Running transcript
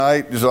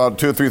Just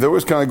 2 or 3. They're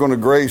always kind of going to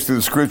graze through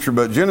the scripture,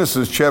 but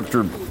Genesis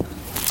chapter,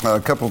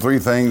 a couple, 3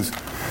 things.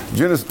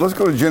 Let's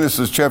go to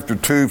Genesis chapter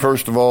 2,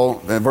 first of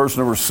all, and verse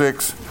number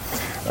 6.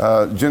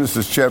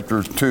 Genesis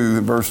chapter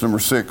 2, verse number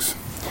 6.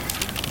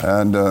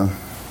 And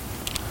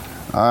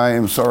I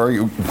am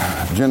sorry,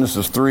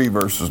 Genesis 3,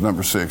 verses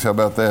number 6. How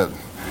about that?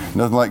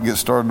 Nothing like get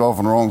started off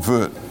on the wrong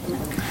foot.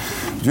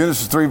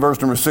 Genesis 3, verse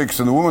number 6.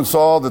 And the woman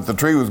saw that the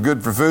tree was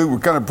good for food. We're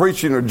kind of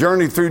preaching a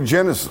journey through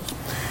Genesis.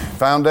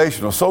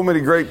 Foundational. So many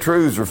great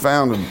truths are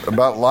found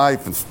about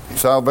life and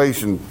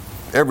salvation,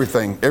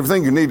 everything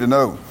you need to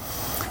know.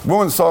 The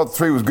woman saw that the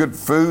tree was good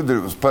for food, that it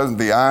was pleasant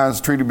to the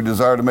eyes, tree to be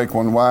desired to make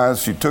one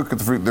wise. She took of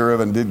the fruit thereof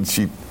and did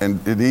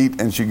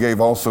eat, and she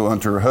gave also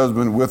unto her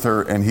husband with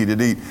her, and he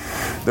did eat.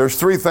 There's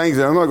 3 things,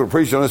 and I'm not going to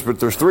preach on this, but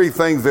there's 3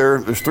 things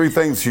there. There's 3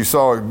 things she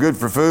saw: good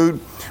for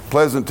food,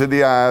 pleasant to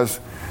the eyes,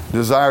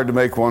 desired to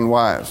make one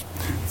wise.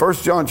 1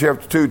 John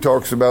chapter 2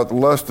 talks about the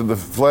lust of the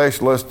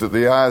flesh, lust of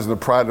the eyes, and the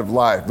pride of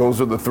life.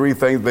 Those are the 3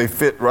 things. They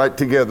fit right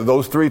together.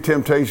 Those 3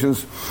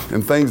 temptations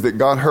and things that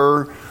got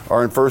her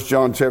are in 1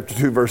 John chapter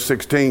 2, verse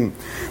 16.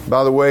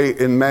 By the way,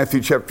 in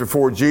Matthew chapter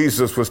 4,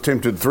 Jesus was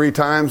tempted 3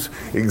 times.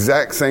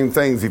 Exact same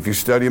things if you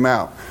study them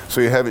out.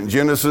 So you have it in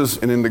Genesis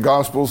and in the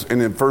Gospels and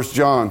in 1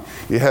 John.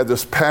 You have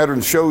this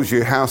pattern shows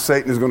you how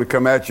Satan is going to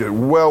come at you.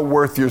 Well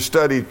worth your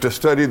study to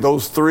study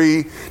those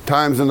 3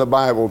 times in the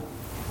Bible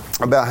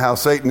about how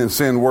Satan and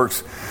sin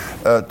works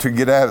to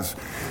get at us.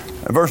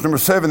 Verse number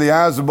 7, the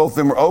eyes of both of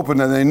them were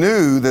open, and they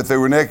knew that they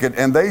were naked,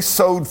 and they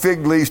sewed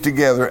fig leaves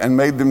together and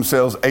made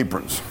themselves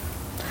aprons.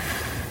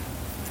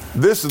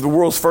 This is the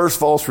world's first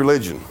false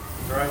religion.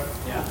 Right.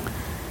 Yeah.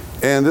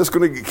 And this is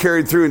going to get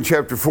carried through in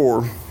chapter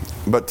 4.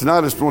 But tonight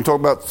I just want to talk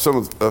about some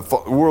of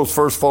the world's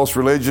first false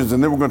religions,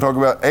 and then we're going to talk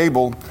about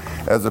Abel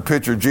as a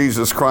picture of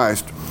Jesus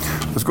Christ.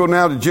 Let's go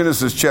now to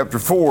Genesis chapter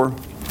 4.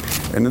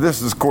 And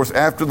this is, of course,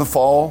 after the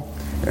fall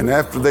and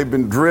after they've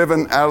been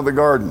driven out of the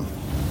garden.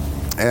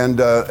 And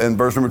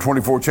verse number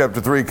 24,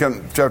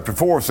 chapter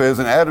 4 says,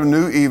 and Adam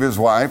knew Eve his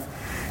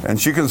wife, and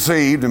she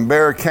conceived and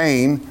bare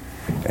Cain,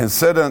 and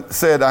said,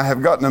 I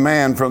have gotten a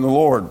man from the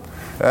Lord.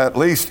 At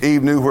least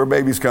Eve knew where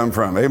babies come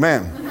from.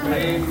 Amen.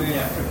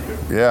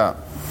 Amen. Yeah.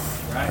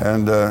 Right.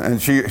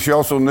 And she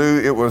also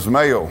knew it was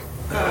male.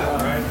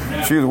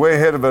 Right. She was way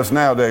ahead of us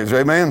nowadays.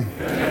 Amen.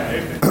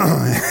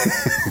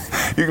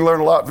 You can learn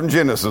a lot from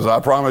Genesis, I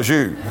promise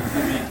you.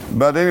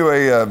 But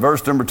anyway,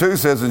 verse number 2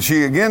 says, and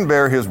she again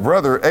bare his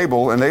brother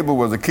Abel, and Abel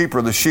was a keeper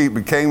of the sheep,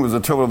 but Cain was a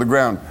tiller of the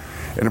ground.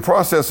 In the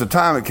process of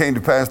time, it came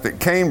to pass that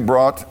Cain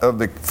brought of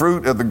the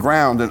fruit of the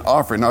ground an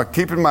offering. Now,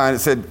 keep in mind, it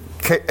said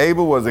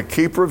Abel was a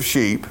keeper of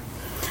sheep,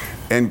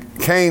 and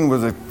Cain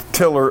was a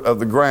tiller of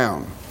the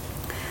ground.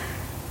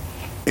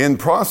 In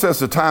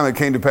process of time, it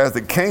came to pass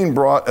that Cain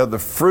brought of the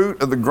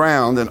fruit of the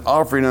ground an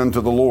offering unto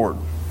the Lord.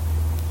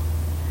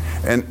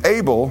 And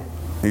Abel,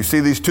 you see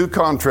these 2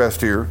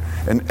 contrasts here,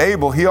 and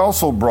Abel, he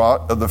also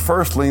brought of the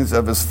firstlings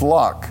of his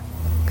flock,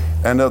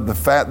 and of the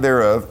fat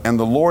thereof. And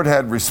the Lord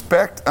had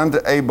respect unto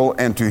Abel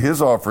and to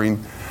his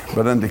offering,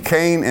 but unto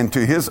Cain and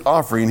to his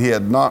offering he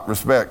had not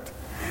respect.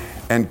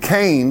 And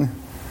Cain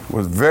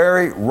was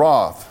very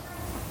wroth,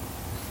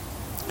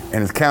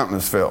 and his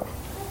countenance fell.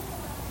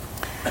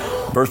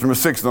 Verse number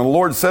 6, and the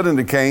Lord said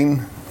unto Cain,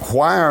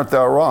 why art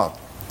thou wroth?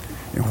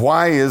 And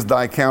why is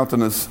thy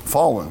countenance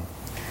fallen?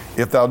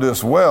 If thou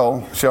doest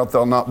well, shalt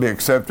thou not be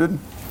accepted?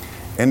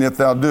 And if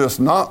thou doest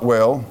not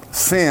well,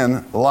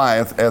 sin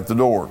lieth at the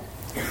door.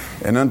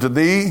 And unto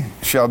thee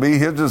shall be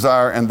his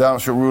desire, and thou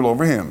shalt rule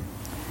over him.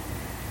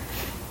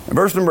 And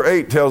verse number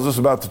 8 tells us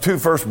about the 2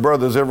 first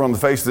brothers ever on the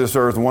face of this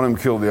earth, and one of them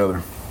killed the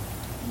other.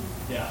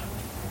 Yeah,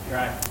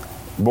 right.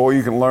 Boy,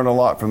 you can learn a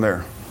lot from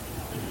there.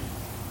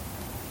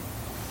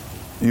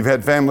 You've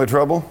had family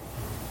trouble?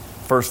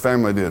 First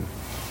family did.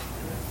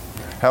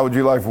 How would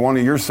you like for one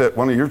of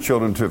your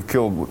children to have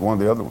killed one of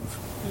the other ones?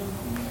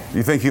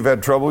 You think you've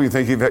had trouble? You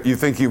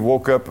think you've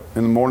woke up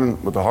in the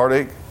morning with a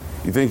heartache?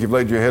 You think you've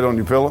laid your head on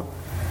your pillow?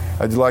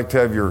 How'd you like to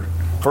have your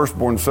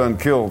firstborn son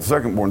kill the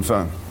secondborn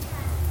son?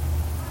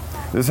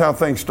 This is how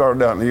things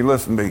started out. And you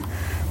listen to me.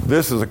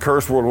 This is a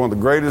cursed world. One of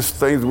the greatest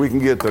things we can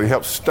get to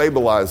help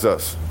stabilize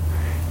us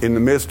in the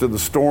midst of the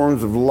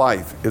storms of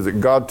life is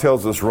that God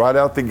tells us right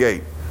out the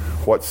gate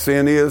what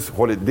sin is,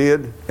 what it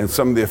did, and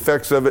some of the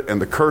effects of it, and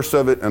the curse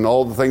of it, and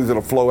all the things that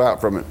will flow out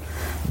from it.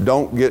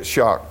 Don't get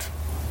shocked.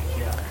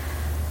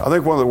 I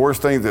think one of the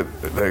worst things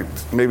that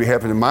maybe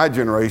happened in my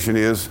generation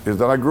is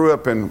that I grew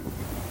up in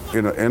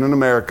an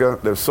America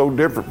that's so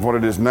different from what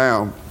it is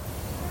now,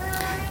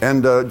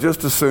 and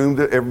just assumed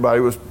that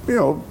everybody was,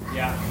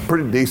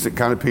 pretty decent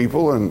kind of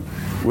people and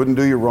wouldn't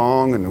do you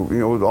wrong,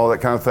 and all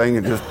that kind of thing,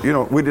 and just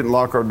we didn't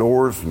lock our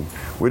doors, and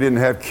we didn't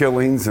have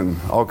killings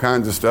and all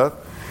kinds of stuff,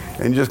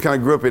 and just kind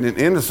of grew up in an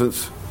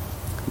innocence.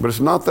 But it's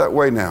not that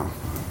way now.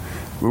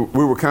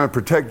 We were kind of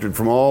protected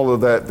from all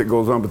of that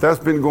goes on, but that's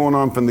been going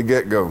on from the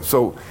get-go.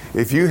 So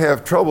if you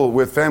have trouble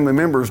with family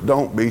members,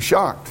 don't be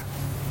shocked.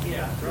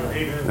 Yeah,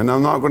 right. And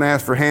I'm not going to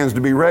ask for hands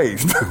to be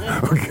raised,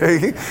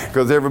 okay?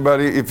 Because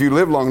everybody, if you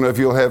live long enough,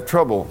 you'll have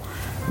trouble.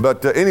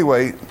 But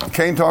anyway,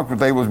 Cain talked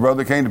with Abel's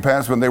brother. It came to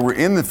pass when they were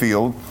in the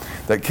field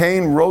that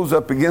Cain rose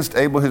up against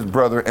Abel his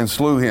brother and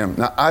slew him.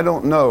 Now, I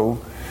don't know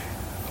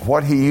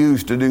what he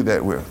used to do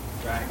that with.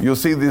 Right. You'll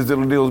see these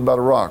little deals about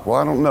a rock. Well,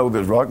 I don't know.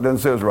 This rock doesn't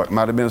say it's a rock. It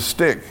might have been a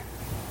stick.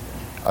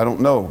 I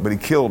don't know, but he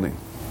killed him.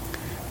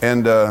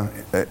 And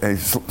he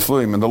slew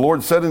him. And the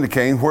Lord said unto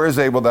Cain, where is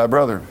Abel thy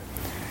brother?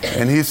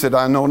 And he said,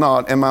 I know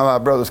not. Am I my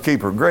brother's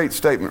keeper? Great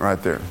statement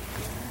right there.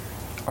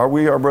 Are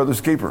we our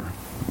brother's keeper?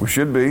 We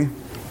should be.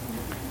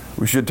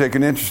 We should take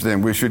an interest in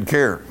him. We should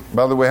care.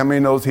 By the way, how many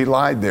knows he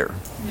lied there?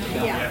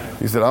 Yeah.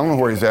 He said, I don't know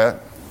where he's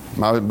at.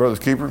 My brother's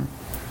keeper?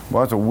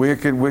 Well, that's a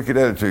wicked, wicked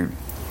attitude.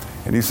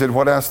 And he said,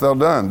 what hast thou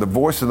done? The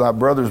voice of thy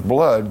brother's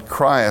blood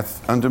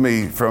crieth unto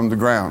me from the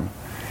ground.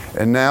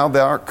 And now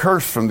thou art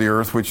cursed from the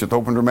earth, which hath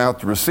opened her mouth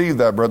to receive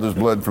thy brother's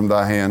blood from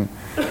thy hand.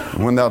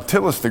 When thou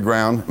tillest the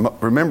ground,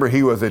 remember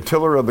he was a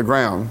tiller of the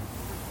ground,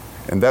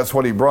 and that's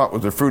what he brought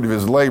was the fruit of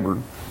his labor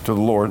to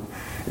the Lord.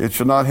 It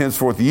shall not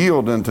henceforth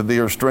yield unto thee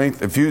or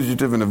strength. A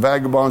fugitive and a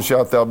vagabond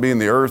shalt thou be in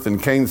the earth.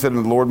 And Cain said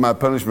unto the Lord, my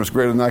punishment is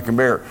greater than I can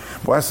bear.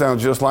 Well, that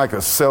sounds just like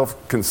a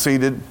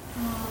self-conceited,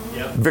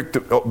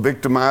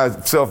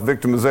 victimized,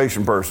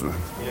 self-victimization person.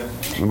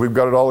 And we've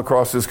got it all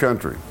across this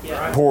country.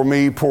 Yeah. Poor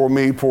me, poor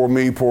me, poor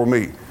me, poor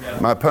me. Yeah.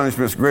 My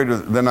punishment is greater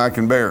than I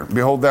can bear.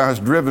 Behold, thou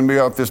hast driven me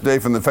out this day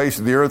from the face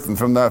of the earth, and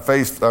from thy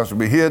face thou shalt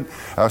be hid.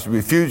 I shall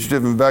be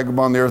fugitive and vagabond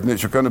on the earth, and it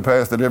shall come to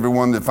pass that every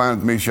one that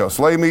findeth me shall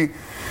slay me.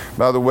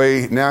 By the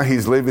way, now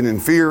he's living in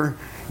fear.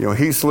 You know,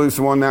 he slew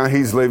someone, now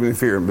he's living in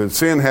fear. But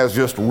sin has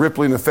just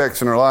rippling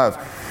effects in our lives.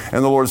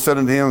 And the Lord said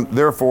unto him,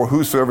 therefore,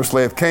 whosoever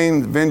slayeth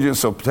Cain,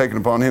 vengeance shall be taken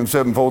upon him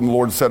sevenfold. And the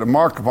Lord set a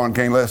mark upon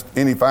Cain, lest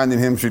any finding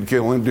him should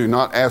kill him. Do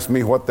not ask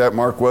me what that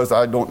mark was.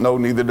 I don't know,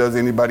 neither does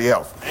anybody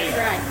else.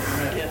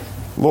 Right.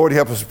 Lord,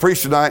 help us to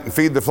preach tonight and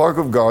feed the flock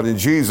of God. In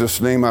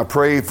Jesus' name I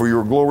pray for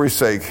your glory's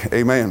sake.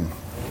 Amen.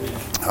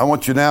 I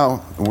want you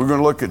now, we're going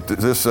to look at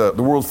this, the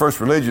world's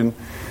first religion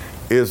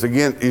is,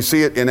 again, you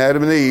see it in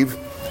Adam and Eve.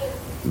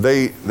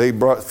 They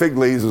brought fig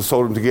leaves and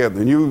sewed them together.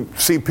 And you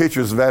see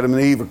pictures of Adam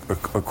and Eve,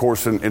 of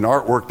course, in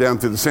artwork down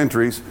through the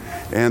centuries.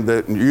 And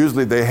that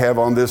usually they have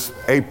on this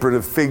apron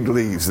of fig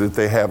leaves that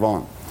they have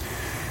on.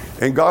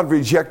 And God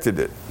rejected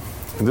it.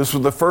 And this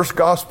was the first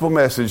gospel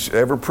message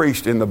ever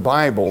preached in the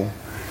Bible,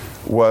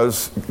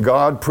 was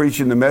God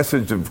preaching the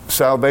message of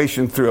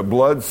salvation through a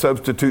blood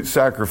substitute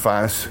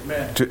sacrifice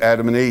to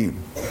Adam and Eve.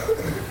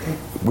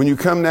 When you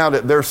come now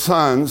to their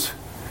sons,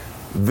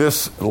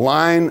 this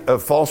line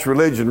of false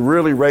religion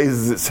really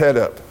raises its head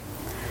up.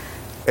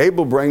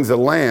 Abel brings a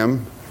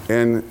lamb,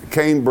 and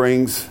Cain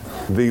brings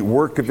the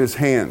work of his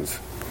hands.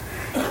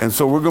 And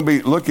so we're going to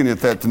be looking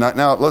at that tonight.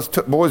 Now,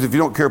 boys, if you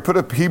don't care, put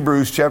up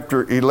Hebrews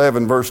chapter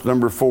 11, verse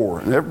number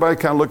 4. And everybody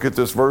kind of look at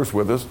this verse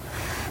with us.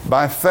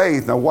 By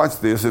faith, now watch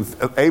this,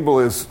 if Abel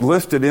is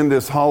listed in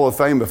this hall of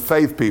fame of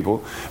faith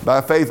people,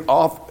 by faith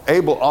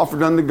Abel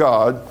offered unto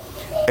God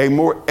a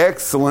more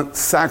excellent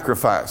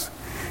sacrifice.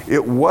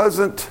 It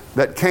wasn't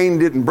that Cain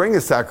didn't bring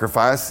a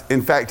sacrifice.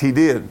 In fact, he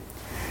did.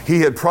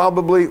 He had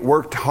probably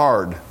worked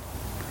hard.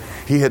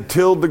 He had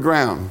tilled the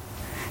ground.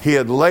 He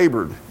had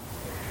labored.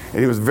 And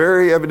he was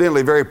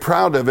evidently very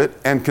proud of it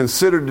and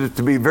considered it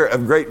to be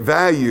of great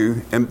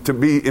value and to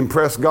be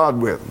impressed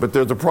God with. But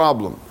there's a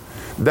problem.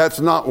 That's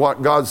not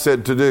what God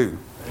said to do.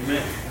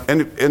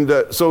 Amen.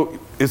 And so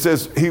it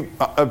says he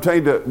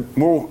obtained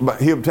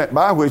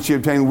by which he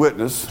obtained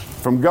witness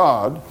from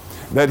God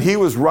that he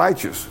was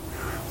righteous.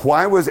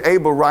 Why was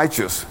Abel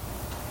righteous?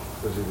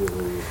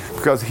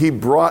 Because he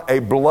brought a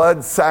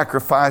blood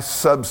sacrifice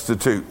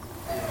substitute.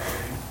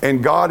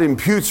 And God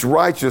imputes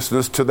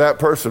righteousness to that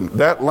person.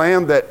 That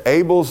lamb that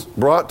Abel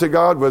brought to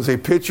God was a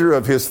picture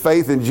of his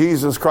faith in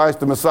Jesus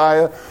Christ the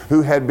Messiah,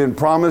 who had been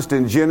promised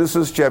in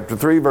Genesis chapter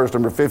 3, verse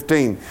number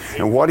 15.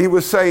 And what he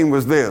was saying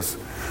was this: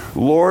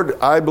 Lord,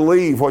 I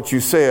believe what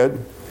you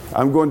said.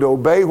 I'm going to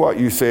obey what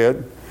you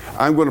said.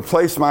 I'm going to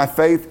place my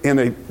faith in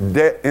a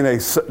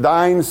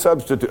dying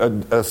substitute,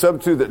 a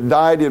substitute that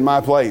died in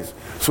my place.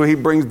 So he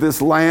brings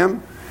this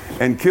lamb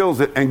and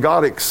kills it, and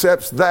God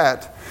accepts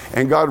that,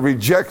 and God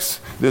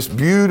rejects this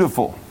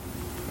beautiful,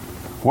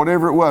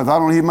 whatever it was.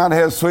 He might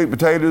have had sweet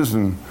potatoes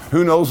and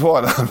who knows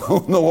what. I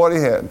don't know what he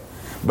had.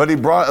 But he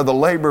brought the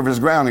labor of his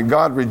ground, and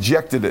God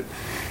rejected it.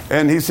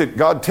 And he said,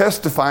 God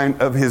testifying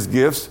of his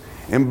gifts,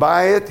 and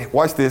by it,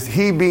 watch this,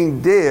 he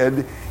being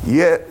dead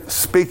yet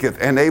speaketh,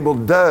 and Abel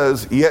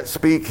does yet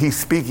speak. He's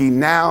speaking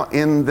now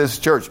in this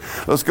church.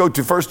 Let's go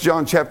to 1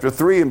 John chapter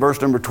 3 and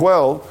verse number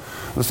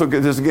 12. Let's look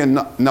at this again.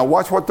 Now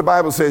watch what the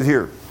Bible says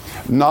here.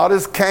 Not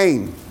as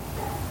Cain.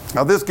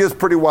 Now this gets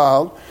pretty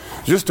wild.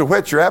 Just to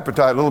whet your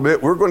appetite a little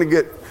bit, we're going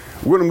to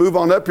move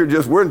on up here.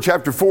 We're in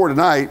chapter 4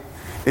 tonight.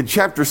 In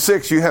chapter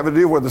 6, you have a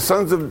deal where the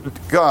sons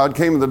of God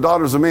came to the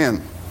daughters of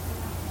men.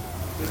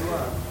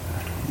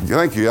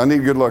 Thank you. I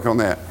need good luck on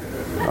that.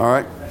 All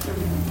right.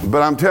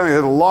 But I'm telling you,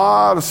 there's a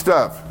lot of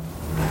stuff.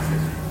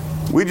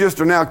 We just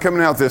are now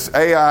coming out this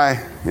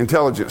AI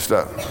intelligence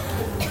stuff.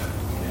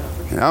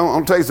 And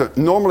I'll tell you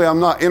something. Normally, I'm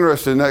not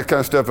interested in that kind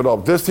of stuff at all.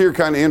 But this here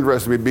kind of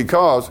interests me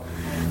because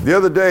The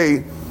other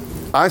day,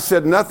 I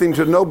said nothing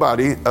to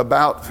nobody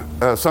about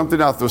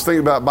something I was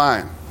thinking about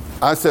buying.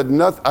 I said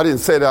nothing. I didn't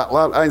say it out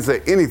loud. I didn't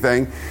say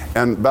anything.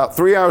 And about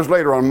 3 hours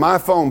later, on my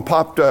phone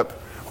popped up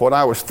what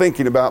I was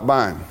thinking about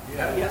buying.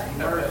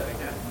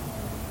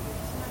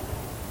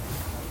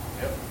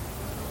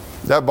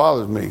 That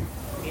bothers me.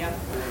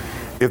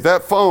 If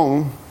that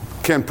phone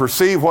can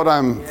perceive what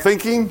I'm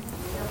thinking,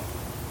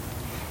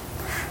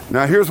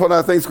 now here's what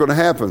I think is going to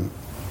happen.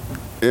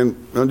 And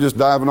I'm just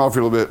diving off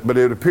here a little bit, but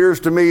it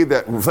appears to me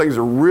that things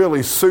are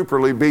really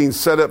superly being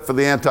set up for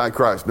the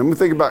Antichrist. Let me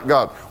think about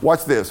God.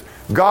 Watch this.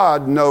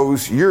 God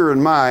knows your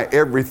and my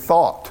every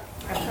thought.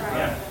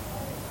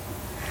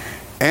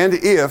 And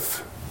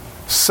if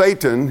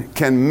Satan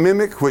can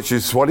mimic, which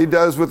is what he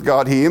does with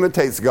God, he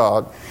imitates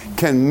God,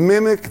 can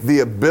mimic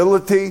the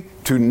ability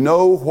to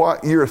know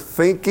what you're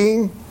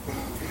thinking,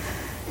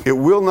 it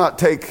will not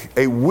take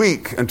a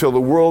week until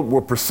the world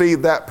will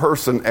perceive that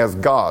person as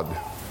God.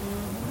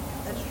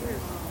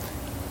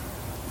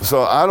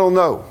 So I don't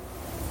know,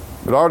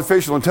 but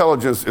artificial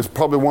intelligence is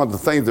probably one of the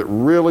things that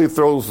really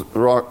throws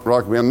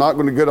rock me. I'm not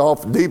going to get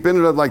off deep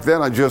into it like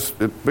that.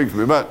 It speaks to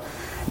me. But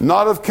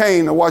not of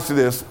Cain. Now watch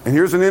this. And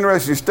here's an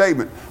interesting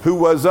statement. Who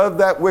was of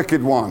that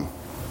wicked one?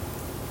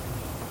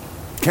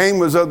 Cain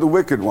was of the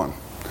wicked one.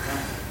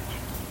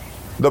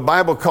 The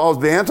Bible calls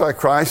the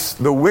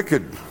Antichrist the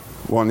wicked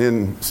one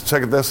in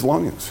 2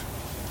 Thessalonians.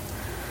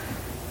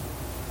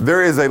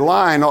 There is a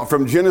line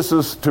from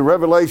Genesis to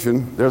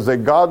Revelation. There's a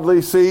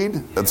godly seed,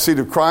 the seed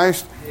of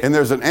Christ, and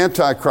there's an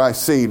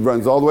Antichrist seed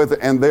runs all the way through,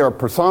 and they are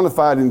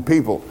personified in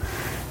people.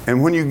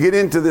 And when you get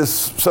into this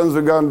sons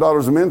of God and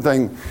daughters of men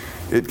thing,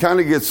 it kind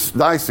of gets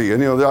dicey.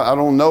 And I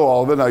don't know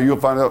all of it. Now you'll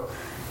find out.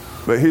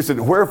 But he said,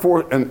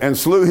 wherefore, and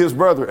slew his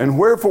brother. And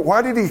wherefore,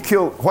 why did he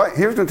kill?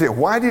 Here's going to tell you,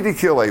 why did he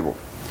kill Abel?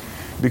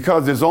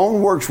 Because his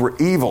own works were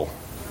evil.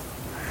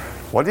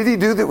 What did he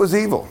do that was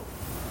evil?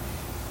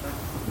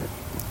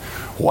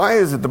 Why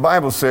is it the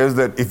Bible says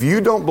that if you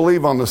don't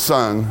believe on the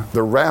Son,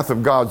 the wrath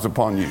of God's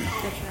upon you?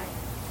 That's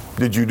right.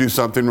 Did you do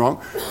something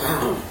wrong?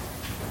 I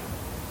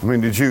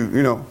mean, did you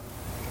know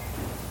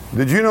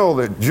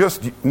that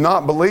just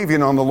not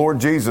believing on the Lord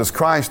Jesus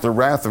Christ, the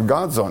wrath of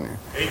God's on you?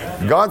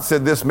 Amen. God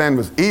said this man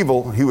was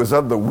evil. He was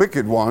of the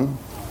wicked one.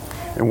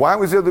 And why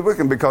was he of the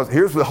wicked? Because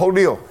here's the whole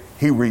deal.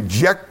 He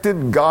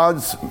rejected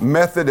God's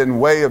method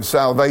and way of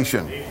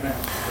salvation. Amen.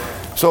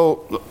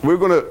 So we're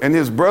going to, and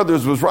his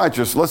brothers was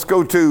righteous. Let's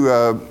go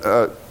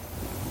to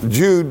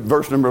Jude,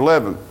 verse number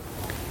 11.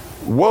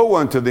 Woe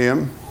unto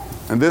them,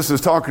 and this is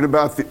talking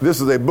about,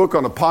 this is a book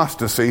on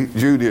apostasy,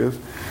 Jude is,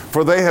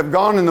 for they have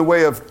gone in the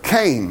way of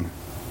Cain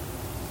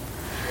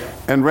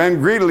and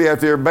ran greedily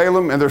after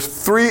Balaam. And there's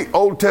 3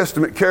 Old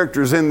Testament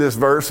characters in this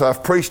verse.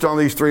 I've preached on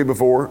these 3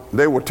 before.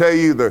 They will tell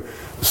you the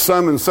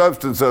sum and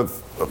substance of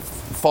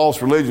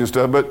false religion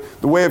stuff,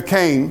 but the way of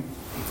Cain.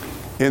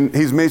 And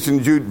he's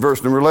mentioned Jude,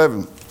 verse number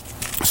 11.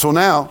 So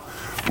now,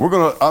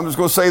 I'm just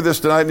going to say this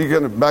tonight, and you're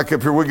going to back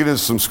up here. We'll get into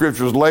some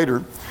scriptures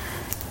later.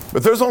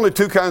 But there's only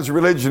 2 kinds of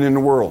religion in the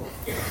world.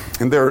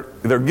 And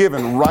they're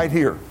given right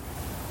here.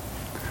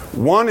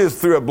 One is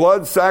through a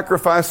blood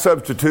sacrifice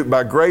substitute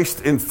by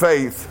grace in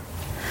faith.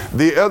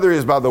 The other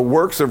is by the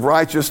works of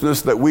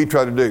righteousness that we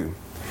try to do.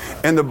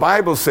 And the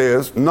Bible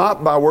says,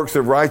 not by works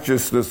of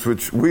righteousness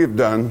which we have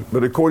done,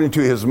 but according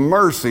to his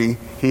mercy,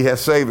 he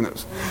has saved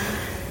us.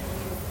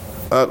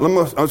 I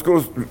was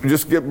going to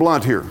just get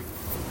blunt here.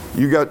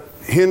 You got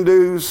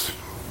Hindus,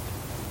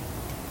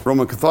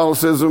 Roman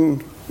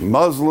Catholicism,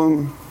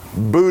 Muslim,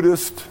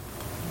 Buddhist,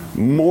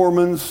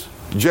 Mormons,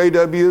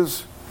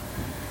 JWs,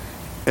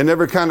 and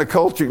every kind of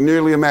culture you can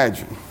nearly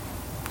imagine.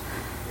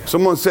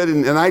 Someone said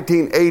in the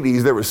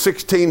 1980s there were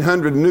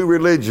 1,600 new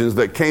religions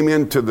that came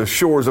into the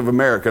shores of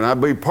America. And I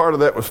believe part of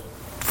that was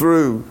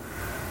through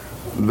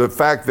the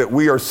fact that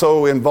we are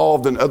so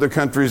involved in other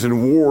countries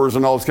and wars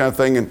and all this kind of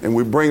thing, and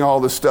we bring all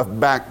this stuff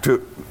back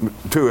to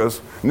us.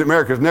 And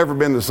America's never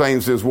been the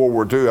same since World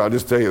War II, I'll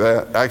just tell you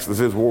that. Actually,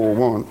 since World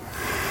War I.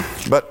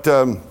 But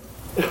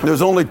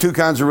there's only 2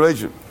 kinds of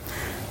religion.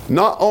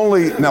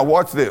 Now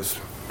watch this.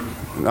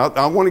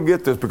 I want to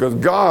get this because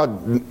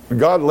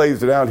God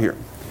lays it out here.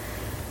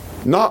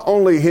 Not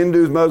only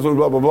Hindus, Muslims,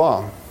 blah, blah,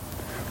 blah,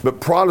 but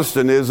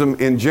Protestantism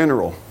in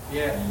general.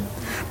 Yeah.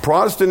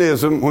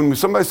 Protestantism, when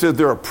somebody says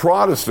they're a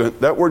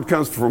Protestant, that word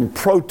comes from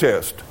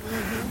protest.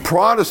 Mm-hmm.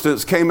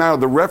 Protestants came out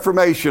of the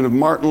Reformation of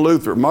Martin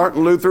Luther.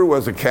 Martin Luther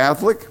was a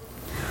Catholic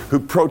who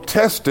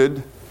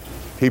protested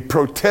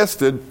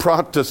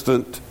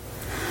Protestant,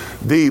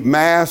 the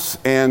Mass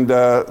and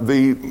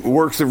the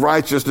works of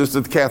righteousness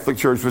that the Catholic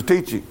Church was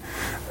teaching.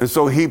 And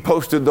so he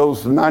posted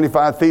those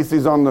 95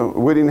 Theses on the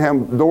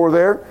Whittingham door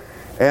there.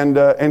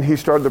 And he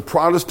started the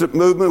Protestant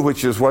movement,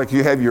 which is like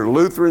you have your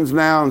Lutherans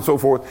now and so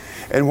forth.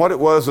 And what it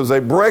was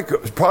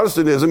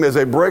Protestantism is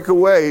a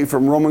breakaway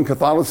from Roman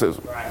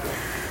Catholicism.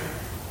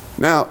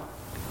 Now,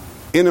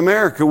 in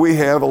America, we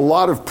have a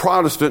lot of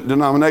Protestant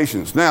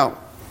denominations. Now,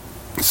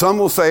 some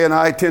will say, and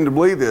I tend to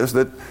believe this,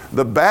 that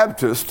the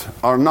Baptists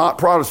are not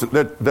Protestant,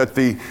 that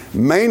the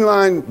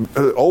mainline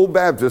old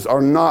Baptists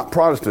are not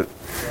Protestant.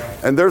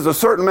 And there's a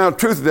certain amount of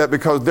truth to that,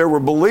 because there were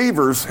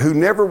believers who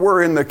never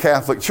were in the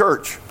Catholic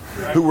Church,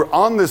 who were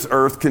on this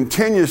earth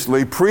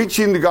continuously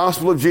preaching the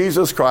gospel of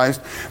Jesus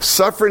Christ,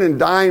 suffering and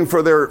dying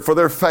for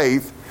their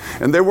faith,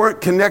 and they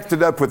weren't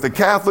connected up with the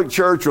Catholic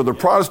Church or the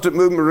Protestant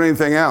movement or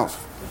anything else.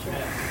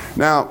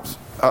 Now,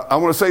 I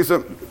want to say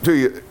something to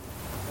you.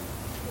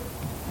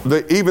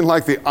 Even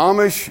like the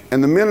Amish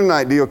and the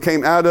Mennonite deal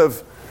came out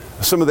of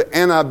some of the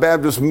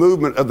Anabaptist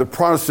movement of the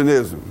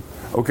Protestantism.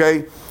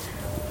 Okay?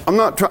 I'm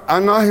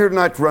not here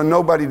tonight to run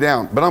nobody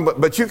down,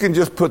 but you can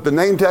just put the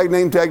name tag.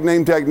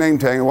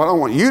 And what I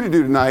want you to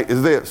do tonight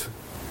is this.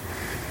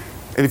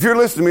 And if you're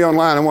listening to me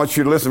online, I want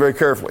you to listen very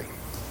carefully.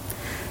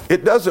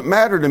 It doesn't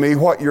matter to me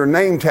what your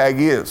name tag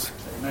is.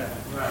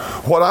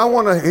 What I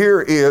want to hear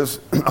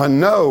is a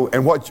no,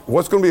 and what's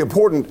going to be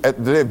important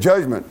at the day of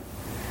judgment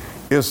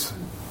is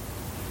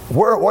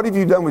what have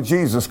you done with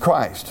Jesus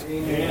Christ?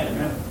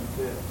 Amen.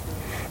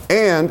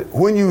 And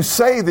when you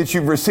say that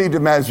you've received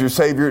Him as your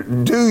Savior,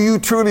 do you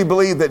truly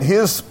believe that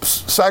His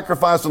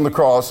sacrifice on the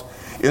cross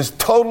is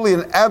totally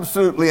and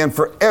absolutely and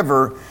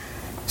forever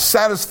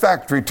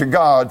satisfactory to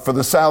God for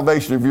the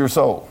salvation of your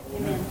soul?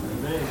 Amen.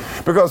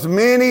 Because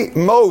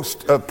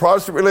most of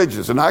Protestant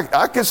religions, and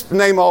I could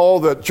name all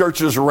the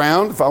churches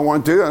around if I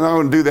want to, and I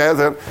don't do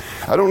that.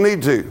 I don't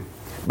need to.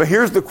 But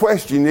here's the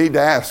question you need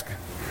to ask.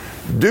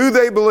 Do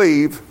they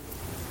believe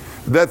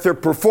that their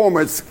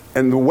performance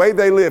and the way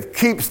they live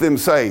keeps them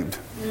saved?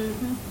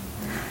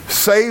 Mm-hmm.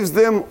 Saves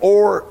them,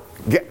 or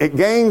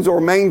gains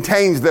or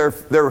maintains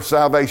their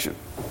salvation?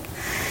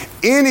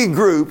 Any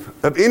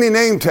group of any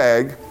name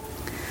tag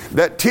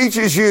that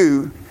teaches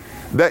you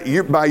that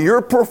by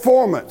your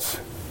performance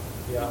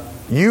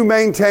you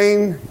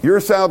maintain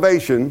your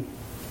salvation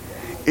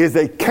is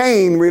a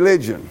Cain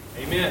religion.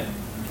 Amen.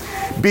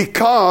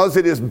 Because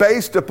it is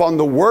based upon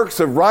the works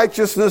of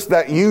righteousness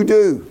that you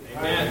do.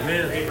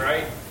 Amen.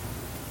 Right.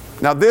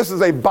 Now, this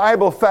is a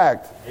Bible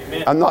fact.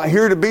 Amen. I'm not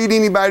here to beat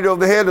anybody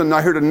over the head. I'm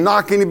not here to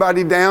knock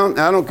anybody down.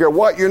 I don't care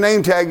what your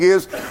name tag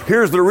is.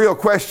 Here's the real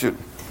question.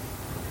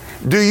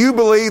 Do you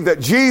believe that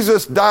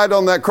Jesus died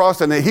on that cross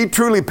and that He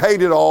truly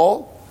paid it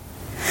all?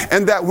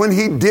 And that when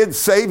He did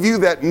save you,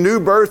 that new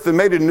birth and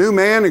made a new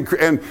man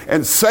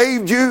and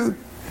saved you,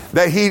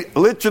 that He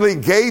literally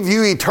gave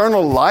you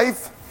eternal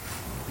life?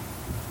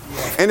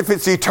 And if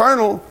it's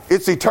eternal,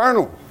 it's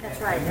eternal.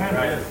 That's right.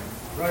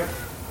 Right.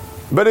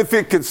 But if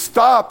it could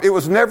stop, it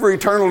was never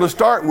eternal to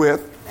start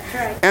with. That's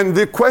right. And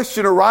the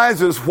question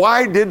arises,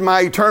 why did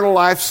my eternal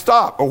life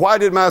stop? Or why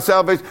did my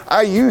salvation?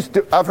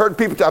 I've had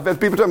people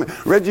tell me,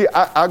 Reggie,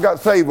 I got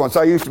saved once.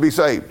 I used to be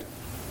saved.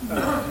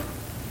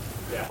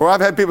 Or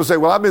I've had people say,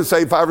 well, I've been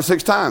saved 5 or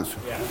 6 times.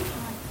 Yeah.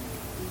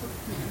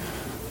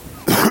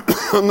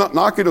 I'm not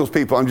knocking those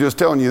people. I'm just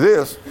telling you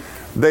this.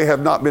 They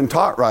have not been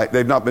taught right.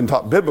 They've not been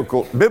taught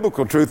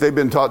biblical truth. They've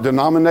been taught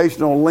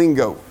denominational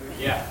lingo.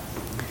 Yeah.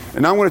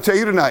 And I want to tell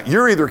you tonight,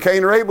 you're either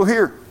Cain or Abel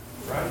here.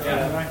 Right.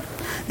 Yeah.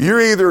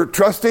 You're either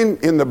trusting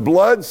in the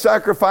blood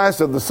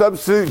sacrifice of the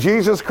substitute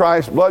Jesus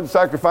Christ, blood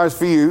sacrifice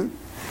for you.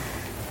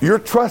 You're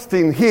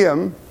trusting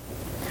Him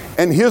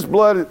and His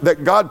blood,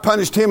 that God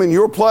punished Him in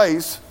your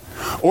place.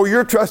 Or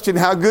you're trusting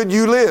how good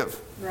you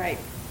live. Right.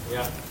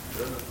 Yeah.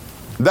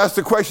 That's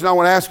the question I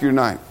want to ask you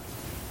tonight.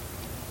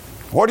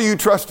 What are you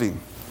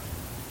trusting?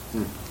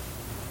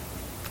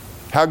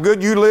 How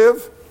good you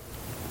live?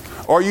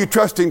 Or are you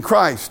trusting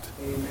Christ?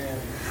 Amen.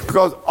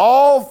 Because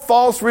all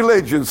false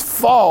religions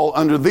fall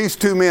under these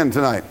two men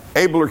tonight,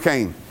 Abel or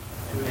Cain.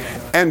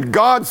 Amen. And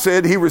God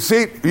said He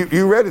received,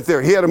 you read it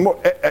there,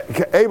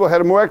 Abel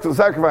had a more excellent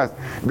sacrifice.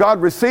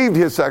 God received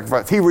his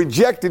sacrifice. He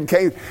rejected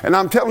Cain. And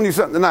I'm telling you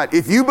something tonight.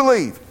 If you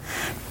believe,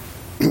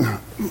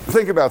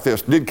 think about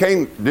this. Did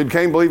Cain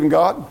believe in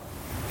God?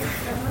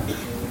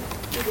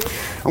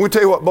 I'm going to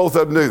tell you what both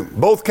of them knew.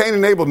 Both Cain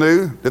and Abel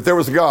knew that there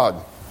was a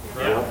God.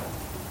 Yeah.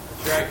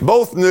 That's right.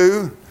 Both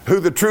knew who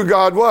the true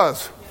God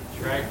was.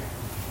 That's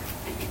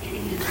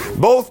right.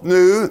 Both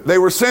knew they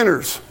were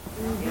sinners.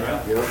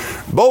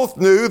 Yeah. Both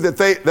knew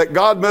that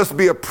God must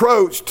be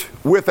approached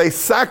with a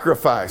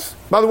sacrifice.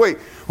 By the way,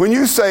 when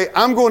you say,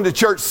 I'm going to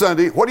church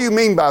Sunday, what do you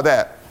mean by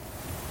that?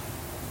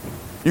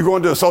 You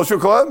going to a social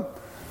club?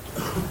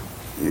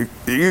 You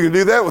can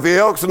do that with the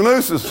Elks and the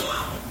Mooses.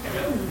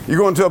 You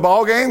going to a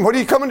ball game? What are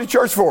you coming to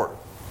church for?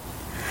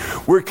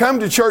 We're coming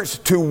to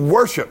church to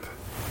worship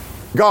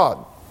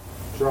God.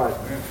 That's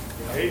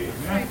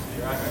right.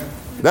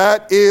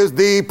 That is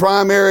the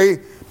primary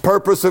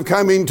purpose of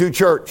coming to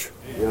church.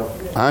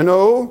 Yep. I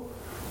know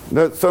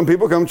that some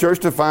people come to church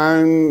to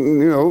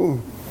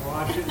find,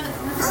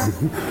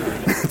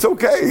 it's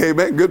okay,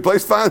 amen. Good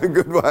place to find a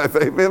good wife,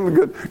 amen.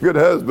 Good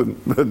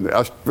husband.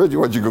 Reggie,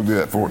 what you going to do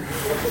that for?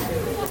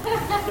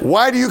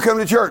 Why do you come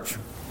to church?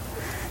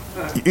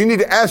 You need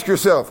to ask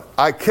yourself,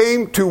 I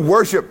came to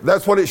worship.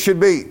 That's what it should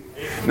be.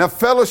 Now,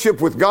 fellowship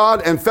with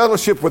God and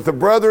fellowship with the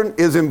brethren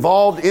is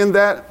involved in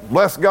that.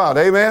 Bless God,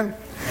 amen.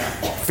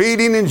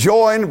 Feeding,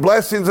 enjoying,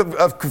 blessings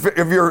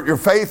of your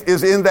faith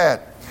is in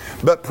that.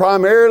 But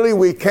primarily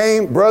we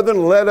came,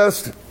 brethren, let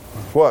us,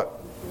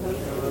 what?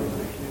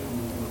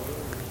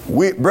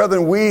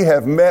 Brethren, we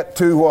have met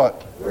to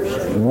what?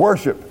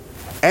 Worship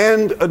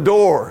and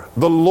adore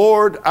the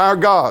Lord our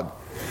God.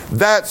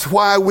 That's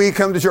why we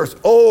come to church.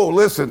 Oh,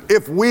 listen,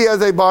 if we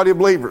as a body of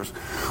believers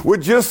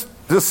would just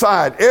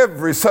decide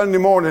every Sunday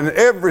morning and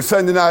every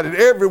Sunday night and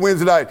every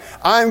Wednesday night,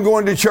 I'm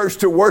going to church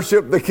to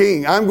worship the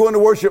King. I'm going to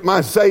worship my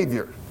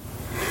Savior.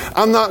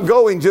 I'm not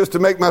going just to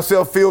make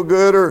myself feel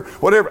good or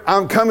whatever.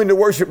 I'm coming to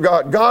worship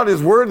God. God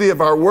is worthy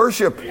of our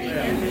worship.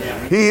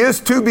 Amen. He is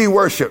to be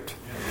worshiped.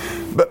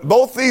 But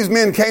both these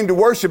men came to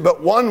worship,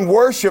 but one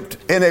worshiped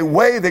in a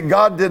way that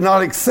God did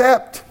not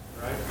accept.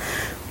 Right.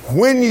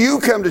 When you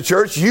come to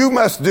church, you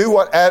must do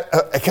what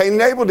Cain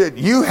and Abel did.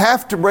 You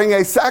have to bring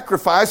a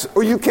sacrifice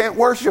or you can't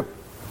worship.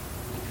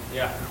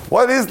 Yeah.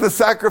 What is the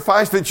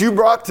sacrifice that you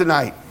brought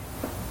tonight?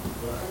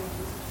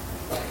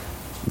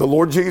 The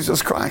Lord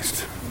Jesus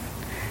Christ.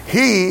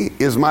 He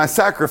is my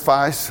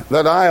sacrifice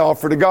that I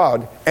offer to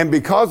God. And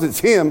because it's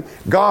Him,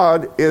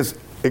 God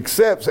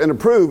accepts and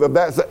approves of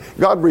that.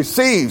 God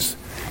receives.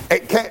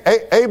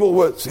 Abel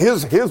was,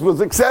 his was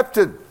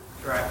accepted.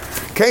 Right.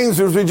 Cain's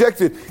was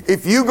rejected.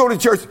 If you go to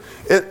church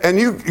and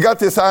you got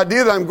this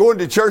idea that I'm going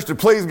to church to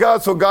please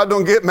God so God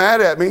don't get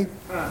mad at me.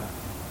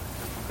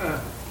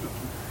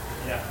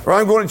 Or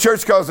I'm going to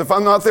church because if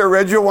I'm not there,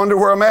 Reggie will wonder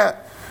where I'm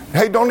at.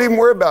 Hey, don't even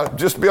worry about it.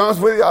 Just to be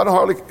honest with you, I don't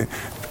hardly...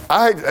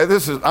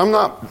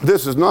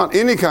 This is not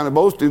any kind of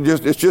boasting.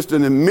 It's just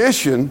an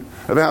admission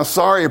of how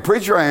sorry a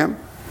preacher I am.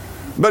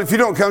 But if you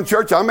don't come to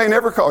church, I may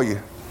never call you.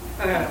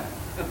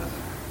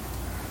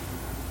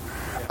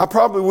 I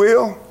probably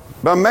will,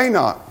 but I may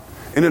not.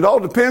 And it all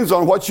depends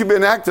on what you've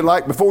been acting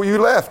like before you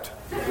left.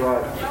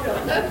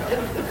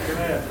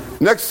 Right.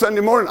 Next Sunday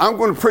morning, I'm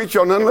going to preach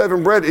on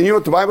unleavened bread. And you know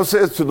what the Bible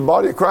says? To the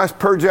body of Christ,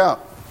 purge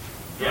out.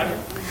 Yeah.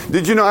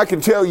 Did you know I can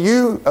tell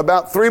you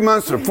about 3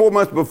 months or 4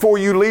 months before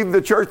you leave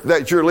the church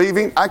that you're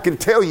leaving? I can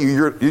tell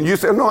you. You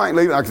say, no, I ain't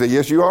leaving. I can say,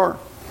 yes, you are.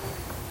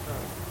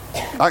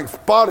 I can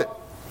spot it.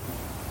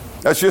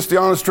 That's just the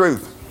honest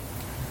truth.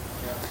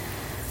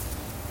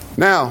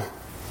 Now,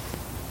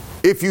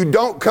 if you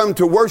don't come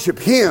to worship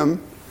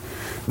Him,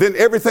 then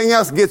everything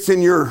else gets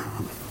in your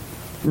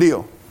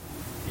deal.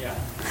 Yeah.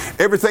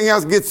 Everything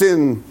else gets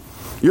in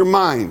your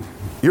mind.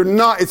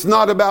 It's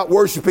not about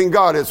worshiping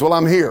God. It's, well,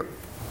 I'm here.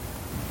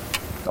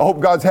 I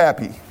hope God's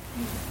happy.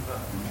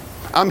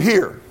 I'm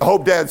here. I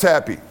hope Dad's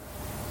happy.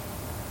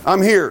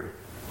 I'm here.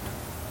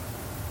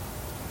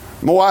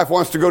 My wife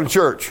wants to go to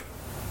church.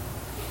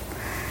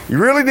 You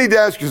really need to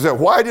ask yourself,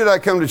 why did I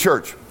come to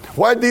church?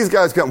 Why did these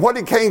guys come? Why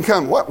did Cain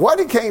come? Why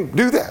did Cain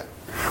do that?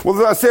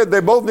 Well, as I said, they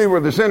both knew were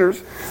the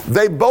sinners.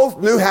 They both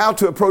knew how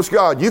to approach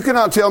God. You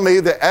cannot tell me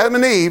that Adam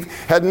and Eve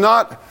had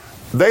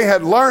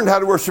learned how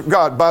to worship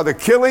God by the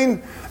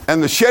killing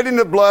and the shedding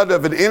of blood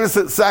of an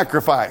innocent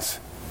sacrifice.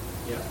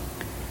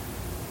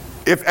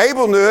 If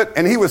Abel knew it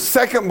and he was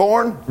second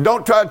born,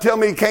 don't try to tell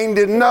me Cain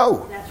didn't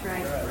know. That's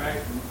right.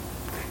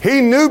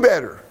 He knew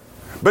better.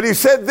 But he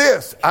said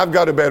this, I've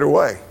got a better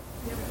way.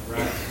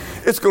 Right.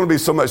 It's going to be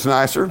so much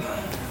nicer.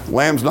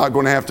 Lamb's not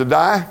going to have to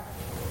die.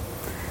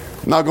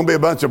 Not going to be a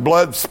bunch of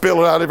blood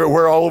spilling out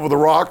everywhere all over the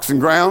rocks and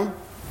ground.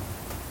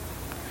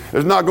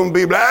 There's not going to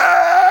be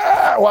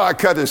while I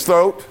cut his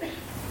throat.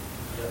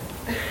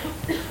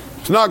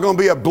 It's not going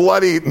to be a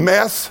bloody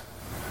mess.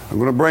 I'm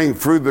going to bring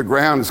fruit to the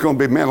ground. It's going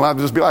to be, man, life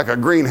will just be like a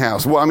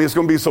greenhouse. Well, I mean, it's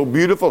going to be so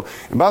beautiful.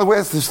 And by the way,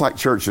 it's just like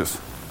churches.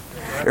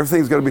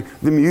 Everything's got to be,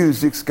 the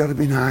music's got to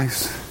be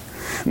nice.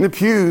 And the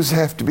pews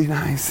have to be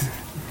nice.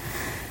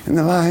 And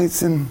the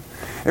lights and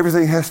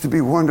everything has to be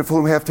wonderful.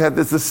 And we have to have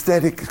this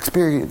aesthetic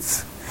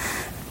experience.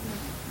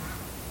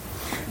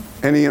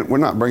 And we're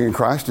not bringing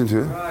Christ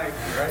into it.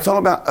 It's all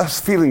about us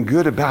feeling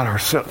good about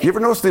ourselves. You ever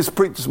notice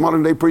this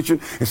modern day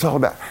preaching? It's all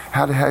about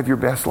how to have your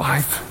best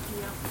life.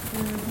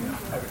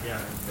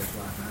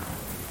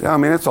 Yeah, I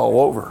mean, it's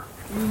all over.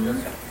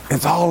 Mm-hmm.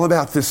 It's all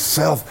about this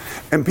self.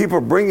 And people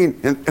are bringing,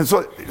 and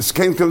so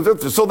Cain comes up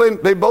to. So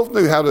they both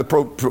knew how to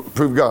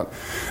prove God.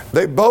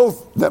 They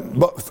both,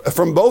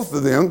 from both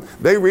of them,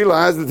 they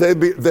realized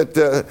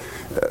that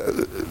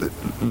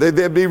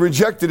they'd be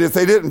rejected if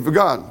they didn't for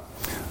God.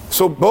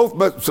 So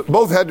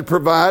both had to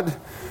provide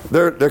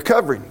their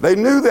covering. They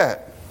knew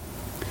that.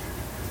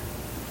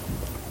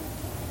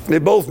 They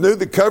both knew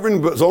the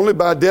covering was only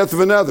by death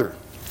of another.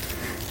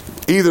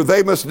 Either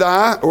they must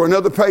die or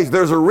another pays.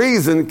 There's a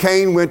reason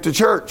Cain went to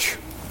church.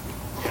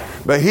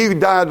 But he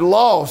died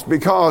lost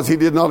because he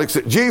did not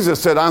accept.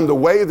 Jesus said, I'm the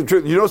way, the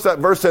truth. You notice that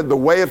verse said the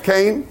way of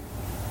Cain?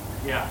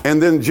 Yeah.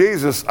 And then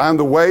Jesus, I'm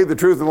the way, the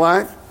truth, and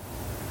life.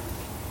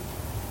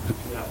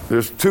 Yeah.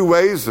 There's two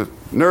ways, the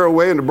narrow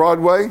way and the broad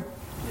way.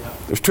 Yeah.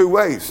 There's two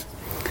ways.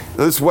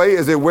 This way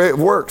is a way it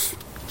works.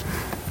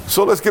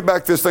 So let's get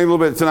back to this thing a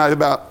little bit tonight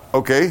about,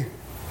 okay,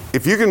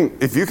 if you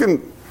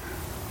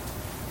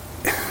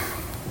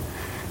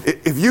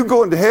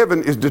go into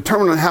heaven is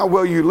determined on how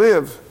well you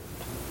live,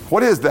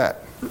 what is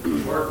that?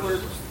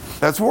 Works.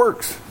 That's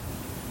works.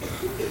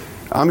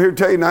 I'm here to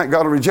tell you tonight,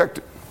 God will reject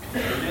it.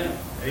 Amen.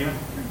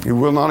 He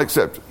will not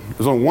accept it.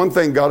 There's only one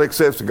thing God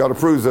accepts and God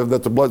approves of,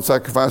 that's the blood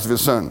sacrifice of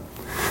His Son.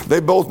 They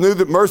both knew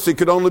that mercy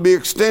could only be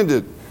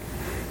extended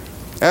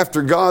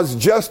after God's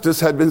justice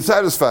had been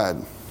satisfied.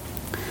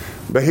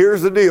 But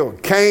here's the deal.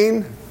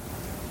 Cain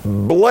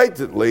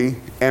blatantly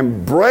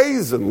and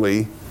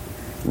brazenly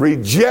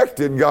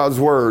rejected God's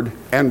word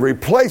and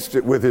replaced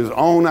it with his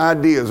own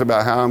ideas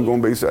about how I'm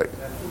going to be saved.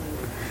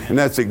 And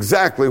that's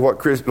exactly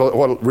what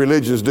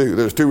religions do.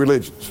 There's two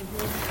religions.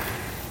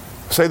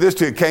 Say this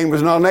to you. Cain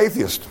was not an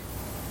atheist.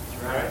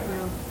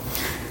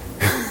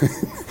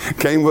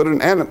 Cain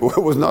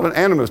was not an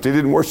animist. He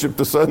didn't worship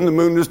the sun, the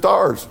moon, and the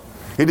stars.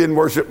 He didn't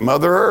worship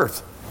Mother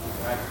Earth.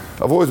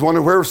 I've always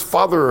wondered, where's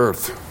Father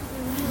Earth?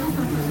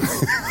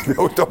 They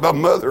always talk about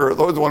Mother Earth.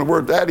 I always wondered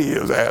where Daddy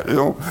is at, you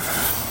know.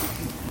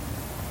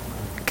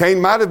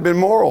 Cain might have been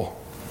moral.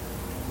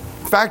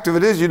 Fact of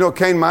it is, you know,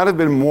 Cain might have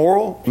been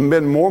more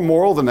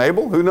moral than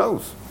Abel. Who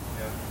knows?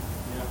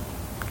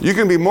 You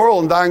can be moral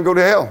and die and go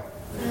to hell.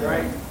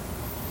 Right.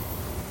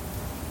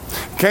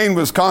 Cain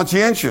was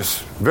conscientious,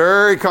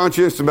 very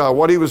conscientious about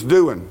what he was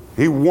doing.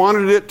 He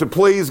wanted it to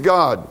please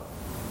God.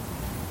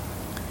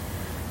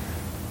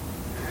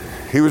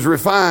 He was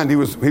refined. He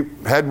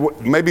had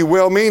maybe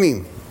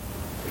well-meaning.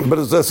 But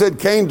as I said,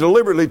 Cain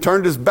deliberately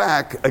turned his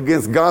back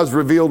against God's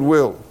revealed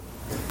will.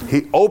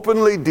 He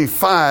openly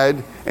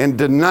defied and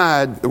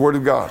denied the Word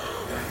of God.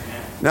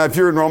 Now, if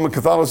you're in Roman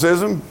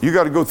Catholicism, you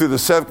got to go through the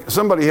seven.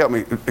 Somebody help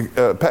me.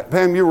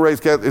 Pam, you were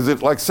raised Catholic. Is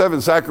it like 7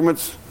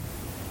 sacraments?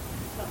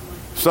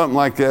 Something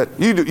like that.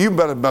 You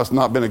better must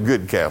not been a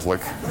good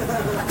Catholic.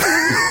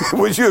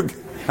 Was you?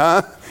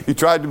 Huh? You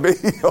tried to be.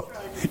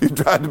 You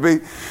tried to be.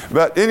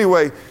 But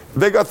anyway,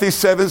 they got these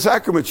 7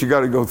 sacraments you got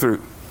to go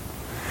through.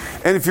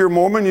 And if you're a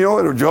Mormon, you know,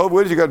 or Jehovah's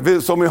Witness, you got to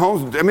visit so many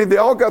homes. I mean, they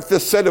all got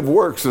this set of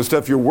works and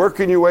stuff. You're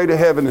working your way to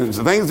heaven and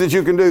things that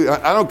you can do.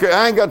 I don't care.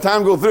 I ain't got time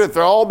to go through it.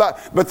 They're all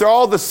but they're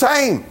all the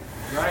same.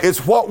 Right.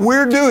 It's what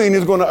we're doing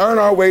is going to earn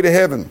our way to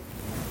heaven.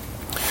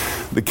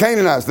 The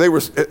Canaanites, they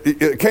were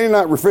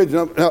Canaanite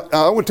religion. Now,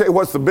 I want to tell you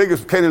what's the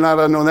biggest Canaanite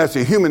I know, and that's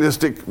a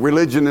humanistic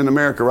religion in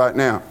America right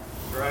now.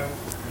 Right.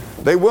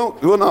 They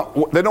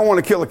they don't want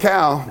to kill a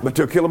cow, but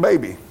they'll kill a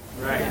baby.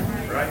 Right.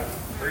 Right.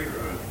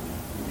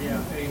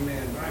 Yeah.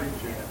 Amen.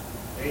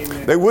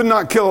 Amen. They would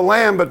not kill a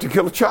lamb, but to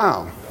kill a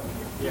child.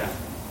 Yeah.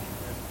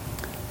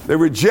 They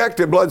reject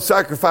a blood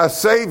sacrifice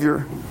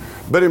Savior,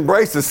 but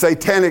embrace the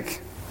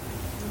satanic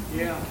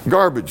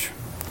garbage.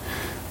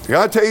 Can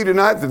I tell you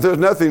tonight that there's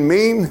nothing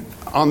mean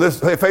on this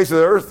face of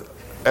the earth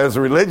as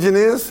religion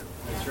is?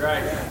 That's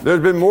right.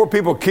 There's been more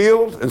people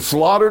killed and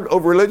slaughtered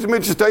over religion.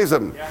 Let me just tell you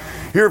something.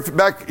 Here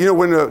back, you know,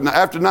 when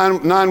after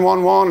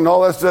 9/11 and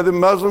all that stuff, the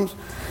Muslims,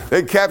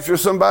 they'd capture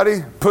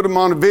somebody, put them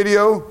on a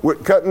video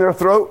with cutting their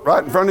throat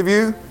right in front of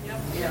you.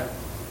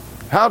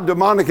 How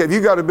demonic have you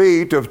got to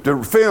be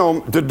to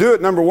film, to do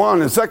it, number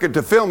one, and second,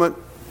 to film it?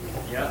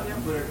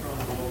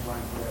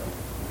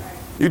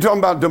 You talking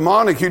about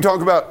demonic, you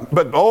talking about,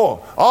 but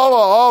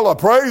Allah,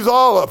 praise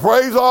Allah,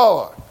 praise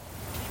Allah.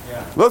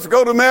 Yeah. Let's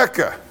go to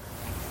Mecca.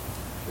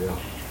 Yeah.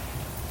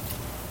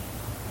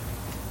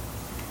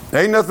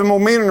 There ain't nothing more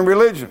mean in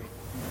religion.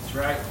 That's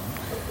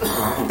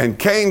right. And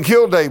Cain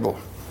killed Abel.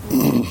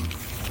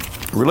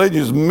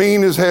 Religion is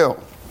mean as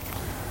hell.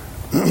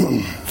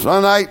 So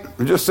tonight,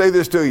 I'll just say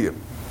this to you.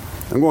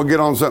 I'm going to get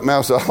on something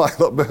else I like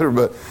a lot better,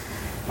 but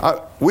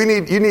you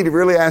need to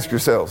really ask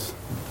yourselves,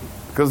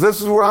 because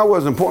this is where I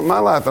was in a point in my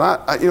life, and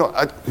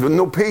I with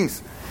no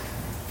peace.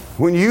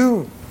 When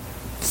you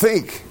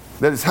think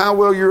that it's how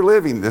well you're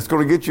living that's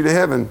going to get you to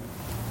heaven,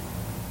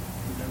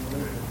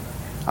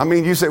 I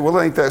mean, you say, well,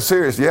 it ain't that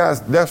serious. Yeah,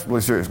 it's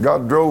desperately serious.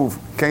 God drove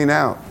Cain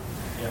out.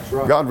 That's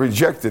right. God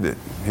rejected it.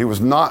 He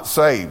was not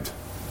saved.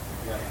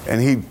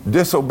 And he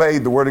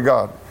disobeyed the Word of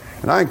God.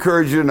 And I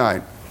encourage you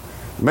tonight,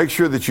 make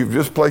sure that you've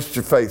just placed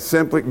your faith.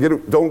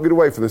 Don't get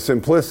away from the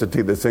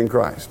simplicity that's in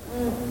Christ.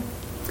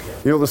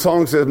 You know, the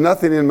song says,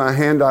 nothing in my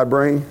hand I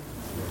bring,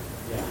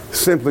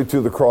 simply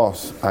to the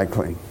cross I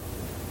cling.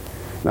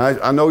 Now,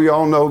 I know you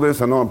all know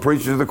this. I know I'm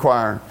preaching to the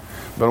choir.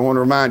 But I want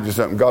to remind you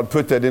something. God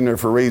put that in there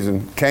for a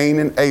reason. Cain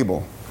and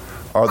Abel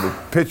are the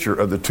picture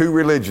of the two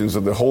religions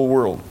of the whole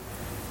world.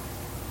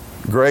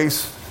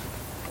 Grace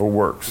or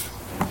works.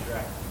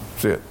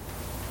 That's it.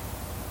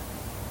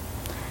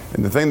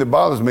 And the thing that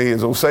bothers me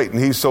is, Satan,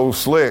 he's so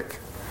slick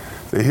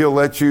that he'll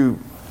let you,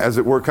 as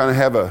it were, kind of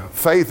have a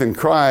faith in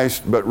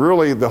Christ, but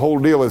really the whole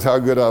deal is how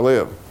good I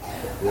live.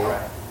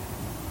 Yeah.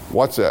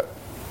 What's that?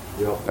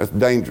 Yeah. That's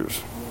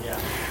dangerous.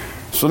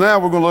 So now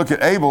we're going to look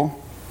at Abel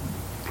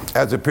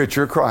as a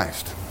picture of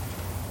Christ.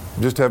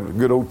 Just have a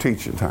good old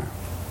teaching time.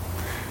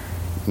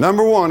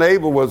 Number one,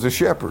 Abel was a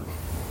shepherd.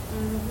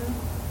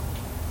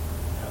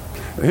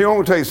 Here, I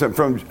want to tell you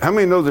something. How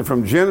many know that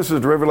from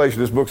Genesis to Revelation,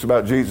 this book's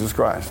about Jesus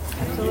Christ?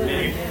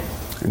 Absolutely.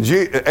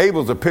 And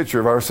Abel's a picture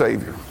of our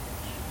Savior.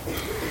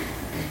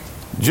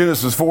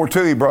 Genesis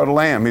 4:2, he brought a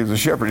lamb. He was a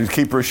shepherd. He's a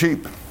keeper of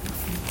sheep.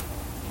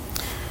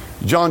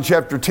 John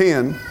chapter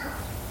 10,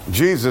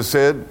 Jesus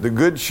said, the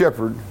good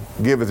shepherd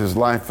giveth his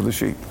life for the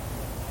sheep.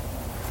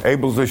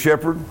 Abel's a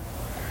shepherd.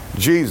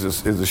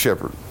 Jesus is a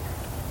shepherd.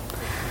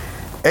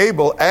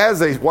 Abel,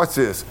 as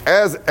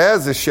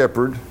a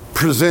shepherd,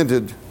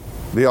 presented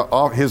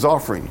his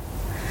offering.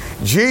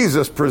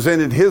 Jesus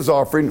presented his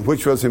offering,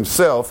 which was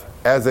himself,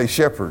 as a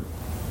shepherd.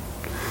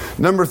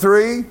 Number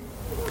 3,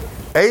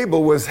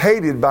 Abel was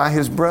hated by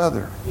his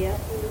brother. Yep.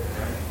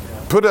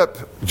 Put up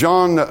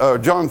John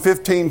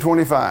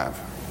 15:25.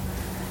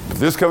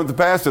 This cometh to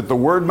pass that the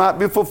word might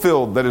be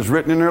fulfilled that is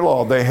written in their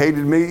law. They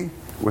hated me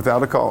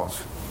without a cause.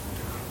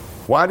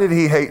 Why did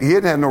he hate? He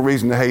didn't have no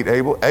reason to hate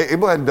Abel.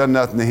 Abel hadn't done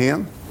nothing to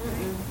him.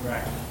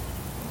 Right.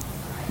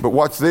 But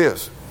watch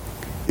this.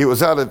 It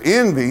was out of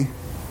envy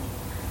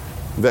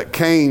that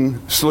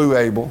Cain slew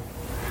Abel.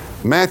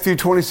 Matthew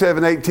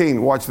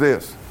 27:18. Watch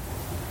this.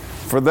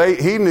 For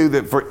he knew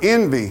that for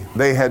envy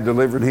they had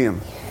delivered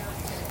him.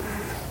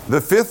 The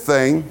 5th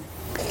thing,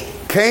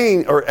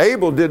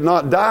 Abel did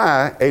not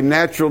die a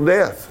natural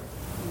death.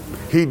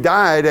 He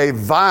died a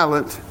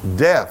violent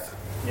death.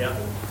 Yep.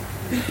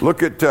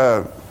 Look at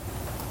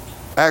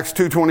Acts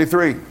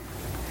 2:23.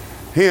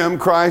 Him,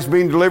 Christ,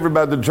 being delivered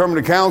by the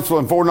determinate counsel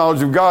and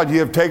foreknowledge of God, ye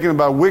have taken him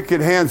by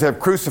wicked hands, have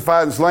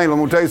crucified and slain. I'm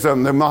going to tell you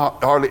something. There's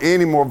not hardly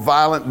any more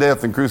violent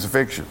death than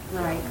crucifixion.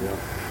 Right.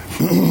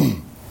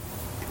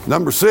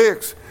 Number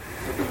 6,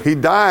 he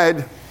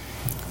died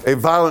a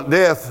violent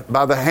death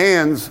by the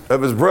hands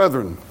of his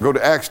brethren. Go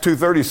to Acts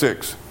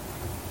 2:36.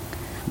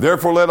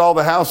 Therefore let all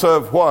the house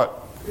of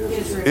what?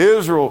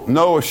 Israel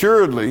know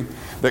assuredly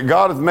that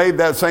God hath made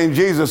that same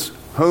Jesus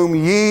whom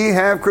ye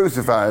have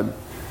crucified,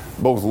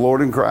 both Lord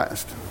and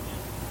Christ.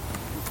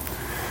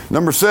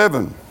 Number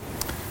 7,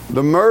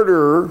 the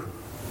murderer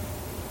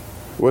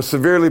was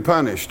severely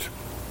punished,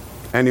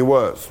 and he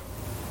was.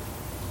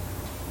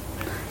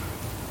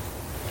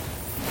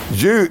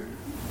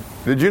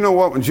 Did you know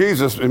what? When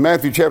Jesus, in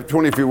Matthew chapter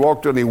 20, if he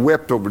walked in, he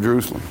wept over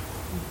Jerusalem.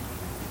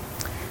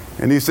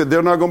 And he said,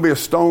 there's not going to be a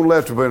stone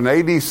left. But in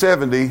AD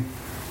 70,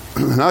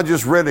 and I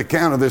just read an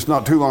account of this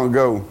not too long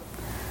ago,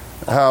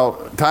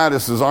 how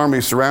Titus's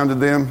army surrounded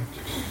them.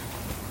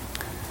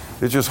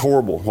 It's just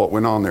horrible what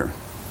went on there.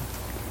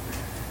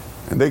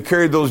 And they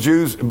carried those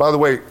Jews. And by the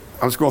way,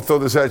 I'm just going to throw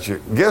this at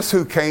you. Guess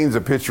who Cain's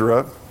a picture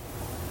of?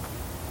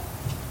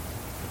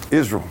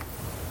 Israel.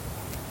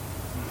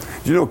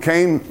 Do you know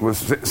Cain was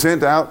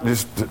sent out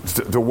just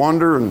to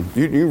wander, and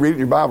you read it in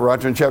your Bible right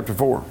there in chapter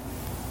 4.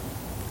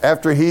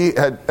 After he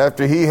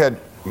had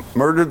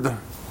murdered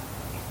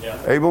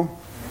Abel,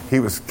 he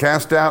was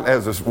cast out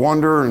as a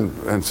wanderer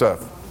and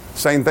stuff.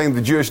 Same thing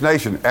the Jewish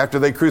nation. After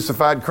they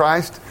crucified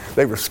Christ,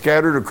 they were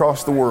scattered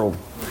across the world.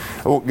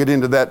 I won't get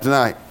into that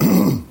tonight.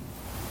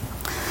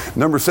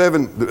 Number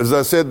 7, as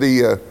I said,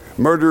 the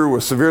murderer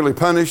was severely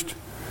punished.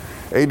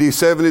 AD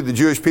 70, the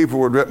Jewish people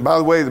were. By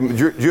the way,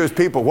 the Jewish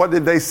people, what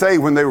did they say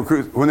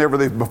whenever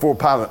they before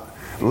Pilate?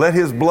 Let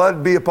his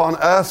blood be upon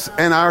us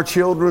and our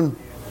children.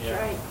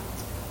 Right.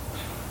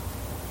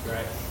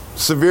 Right.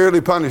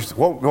 Severely punished.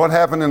 What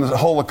happened in the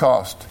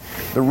Holocaust?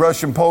 The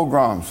Russian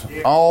pogroms,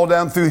 all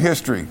down through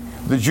history.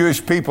 The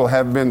Jewish people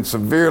have been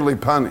severely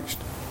punished.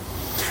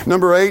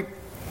 Number 8,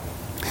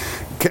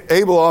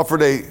 Abel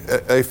offered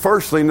a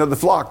firstling of the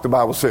flock, the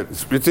Bible said.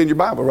 It's in your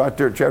Bible right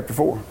there at chapter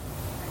 4.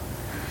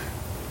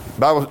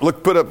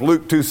 Put up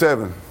Luke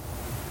 2:7.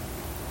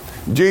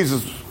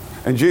 Jesus,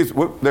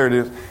 there it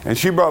is. And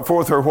she brought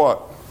forth her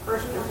what?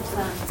 Firstborn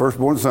son.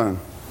 Firstborn son.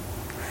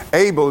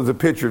 Abel is a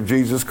picture of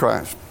Jesus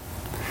Christ.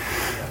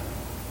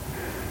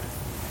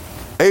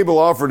 Abel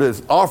offered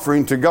his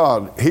offering to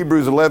God.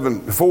 Hebrews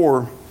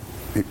 11:4,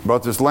 he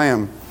brought this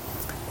lamb.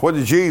 What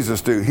did Jesus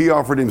do? He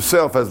offered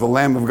himself as the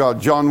Lamb of God.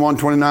 John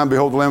 1:29,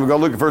 behold the Lamb of God.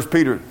 Look at 1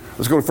 Peter.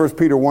 Let's go to 1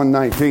 Peter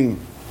 1:19.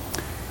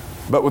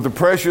 But with the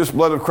precious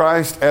blood of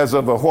Christ as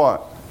of a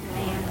what?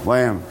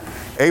 Lamb.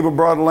 Abel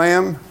brought a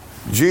lamb.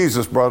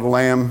 Jesus brought a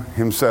lamb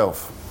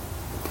himself.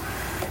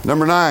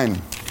 Number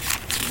 9.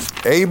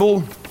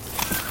 Abel's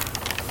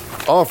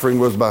offering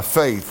was by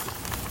faith,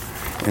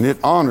 and it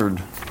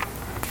honored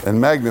and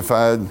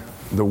magnified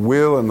the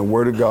will and the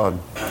word of God.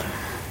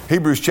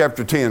 Hebrews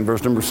chapter 10,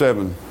 verse number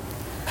 7.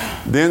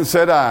 Then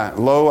said I,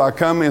 lo, I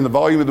come in the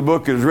volume of the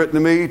book. It is written to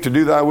me to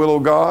do thy will, O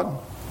God.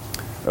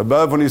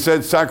 Above, when he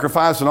said,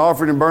 sacrifice and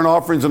offering and burnt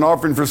offerings and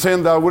offering for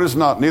sin thou wouldest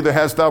not, neither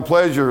hast thou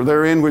pleasure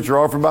therein which are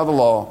offered by the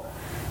law.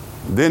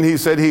 Then he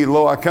said,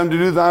 lo, I come to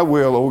do thy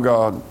will, O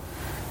God.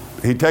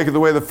 He taketh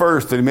away the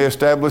first, that he may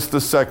establish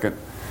the second,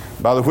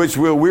 by the which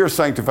will we are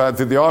sanctified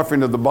through the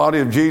offering of the body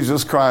of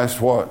Jesus Christ,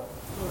 what?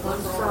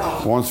 Once for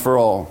all. Once for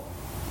all.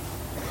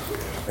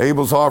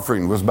 Abel's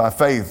offering was by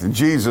faith.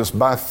 Jesus,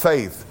 by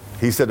faith,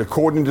 he said,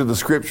 according to the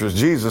Scriptures.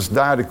 Jesus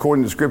died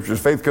according to the Scriptures.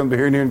 Faith comes by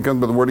hearing, hearing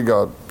comes by the Word of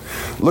God.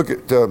 Look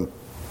at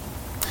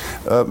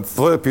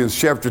Philippians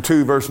chapter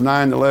 2, verse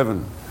 9 and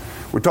 11.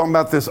 We're talking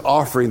about this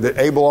offering that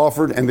Abel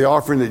offered and the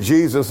offering that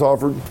Jesus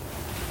offered.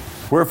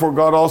 Wherefore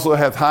God also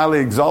hath highly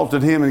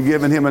exalted him and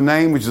given him a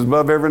name which is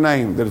above every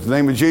name, that at the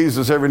name of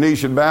Jesus every knee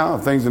should bow,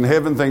 of things in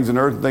heaven, things in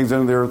earth, and things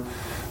under the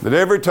earth, that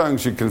every tongue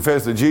should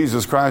confess that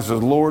Jesus Christ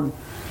is Lord,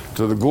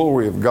 to the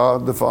glory of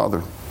God the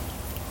Father.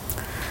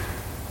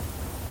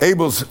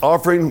 Abel's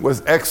offering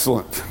was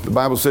excellent. The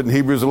Bible said in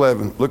Hebrews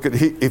 11. Look at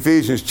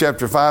Ephesians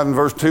chapter 5 and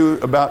verse 2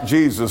 about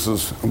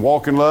Jesus'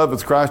 walk in love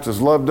as Christ has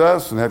loved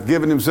us and hath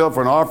given himself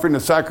for an offering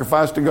and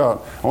sacrifice to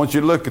God. I want you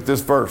to look at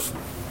this verse.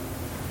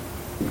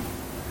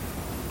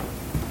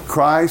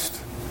 Christ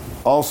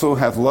also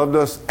hath loved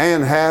us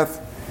and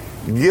hath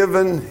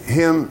given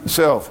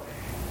himself.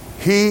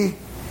 He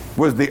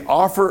was the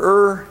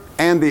offerer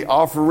and the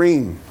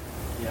offering.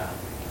 Yeah.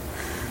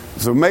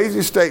 It's an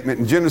amazing statement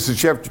in Genesis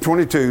chapter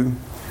 22.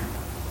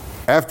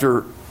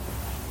 After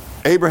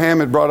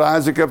Abraham had brought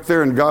Isaac up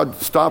there and God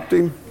stopped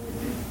him.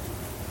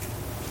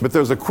 But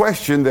there's a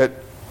question that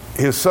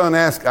his son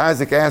asked,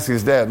 Isaac asked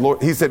his dad.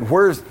 Lord, he said,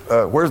 where's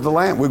the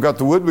lamb? We've got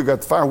the wood, we've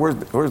got the fire,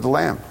 where's the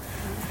lamb?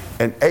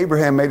 And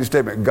Abraham made a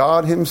statement,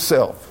 God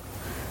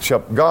shall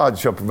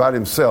provide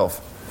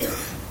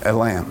himself a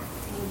lamb.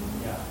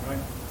 Yeah, right.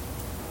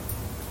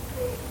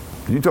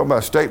 You talk about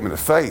a statement of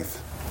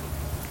faith.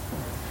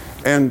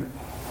 And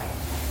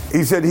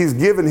he said he's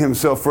given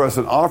himself for us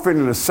an offering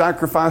and a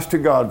sacrifice to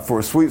God for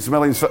a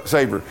sweet-smelling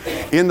savor.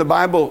 In the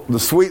Bible, the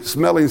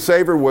sweet-smelling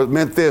savor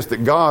meant this,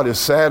 that God is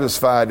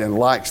satisfied and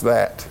likes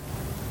that.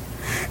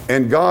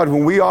 And God,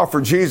 when we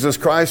offer Jesus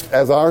Christ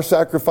as our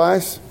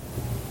sacrifice,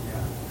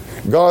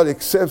 God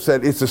accepts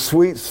that. It's a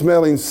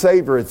sweet-smelling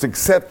savor. It's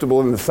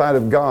acceptable in the sight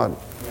of God.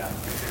 Yeah.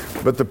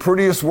 But the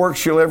prettiest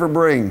works you'll ever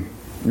bring,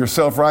 your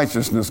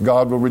self-righteousness,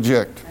 God will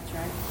reject. That's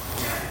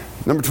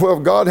right. Number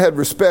 12, God had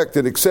respect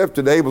and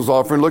accepted Abel's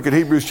offering. Look at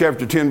Hebrews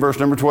chapter 10, verse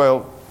number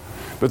 12.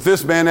 But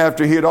this man,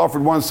 after he had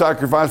offered one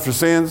sacrifice for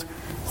sins,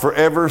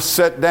 forever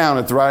sat down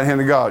at the right hand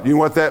of God. You know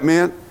what that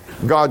meant?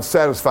 God's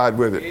satisfied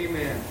with it.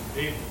 Amen.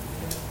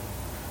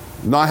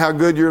 Not how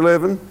good you're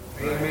living.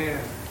 Amen.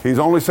 He's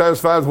only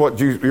satisfied with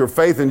your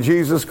faith in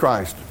Jesus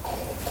Christ.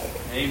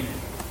 Amen.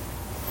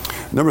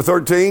 Number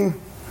 13,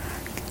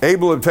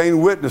 Abel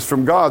obtained witness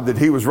from God that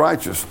he was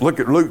righteous. Look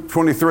at Luke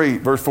 23,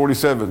 verse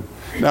 47.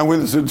 Now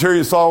when the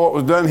centurion saw what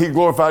was done, he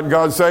glorified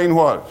God, saying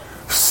what?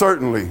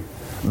 Certainly,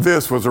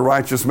 this was a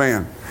righteous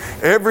man.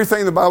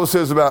 Everything the Bible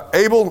says about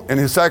Abel and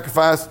his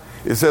sacrifice,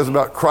 it says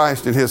about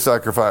Christ and his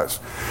sacrifice.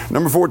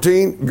 Number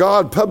 14,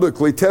 God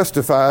publicly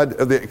testified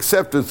of the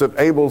acceptance of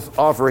Abel's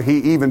offer. He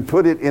even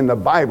put it in the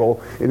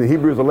Bible in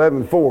Hebrews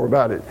 11:4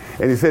 about it.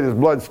 And he said his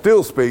blood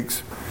still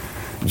speaks.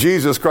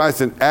 Jesus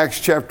Christ in Acts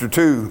chapter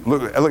 2,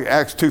 look at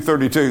Acts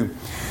 2:32.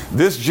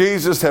 This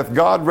Jesus hath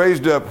God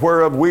raised up,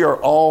 whereof we are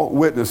all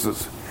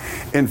witnesses.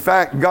 In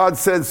fact, God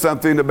said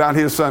something about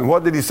his son.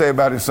 What did he say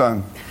about his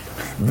son?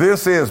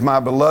 This is my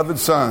beloved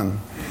son,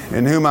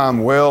 in whom I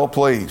am well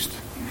pleased.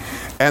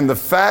 And the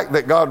fact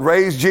that God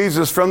raised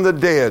Jesus from the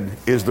dead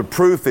is the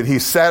proof that he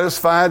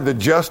satisfied the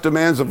just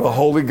demands of a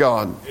holy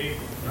God.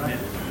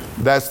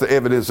 That's the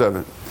evidence of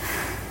it.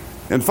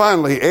 And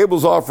finally,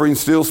 Abel's offering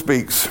still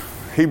speaks.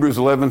 Hebrews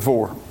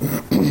 11:4.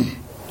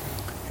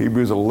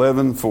 Hebrews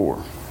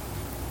 11:4.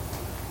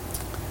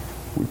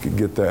 We could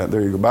get that. There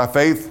you go. By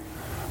faith,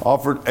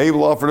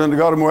 Abel offered unto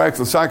God a more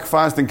excellent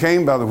sacrifice than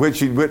Cain, by the which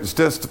he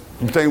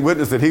obtained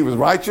witness that he was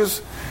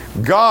righteous,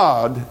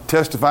 God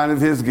testifying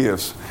of his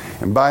gifts,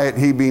 and by it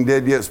he being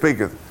dead yet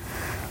speaketh.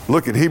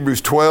 Look at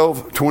Hebrews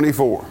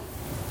 12:24.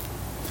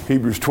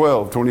 Hebrews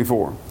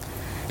 12:24.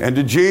 And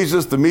to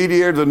Jesus, the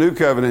mediator of the new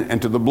covenant,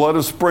 and to the blood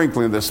of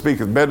sprinkling that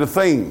speaketh better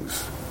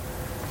things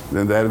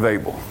than that of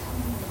Abel.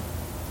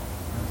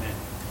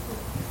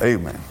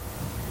 Amen.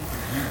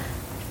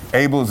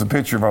 Abel is a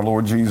picture of our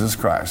Lord Jesus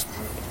Christ.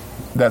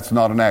 That's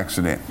not an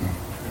accident.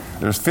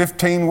 There's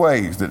 15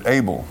 ways that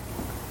Abel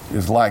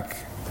is like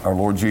our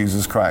Lord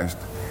Jesus Christ.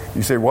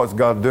 You say, what's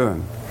God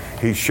doing?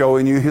 He's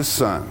showing you his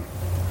son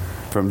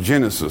from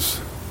Genesis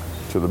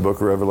to the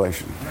book of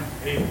Revelation.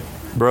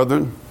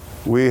 Brethren,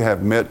 we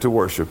have met to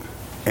worship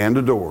and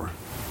adore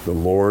the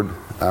Lord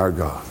our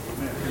God.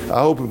 I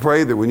hope and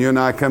pray that when you and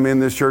I come in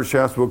this church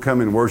house, we'll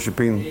come in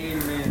worshiping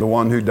the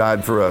one who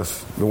died for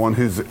us, the one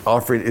whose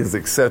offering is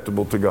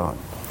acceptable to God.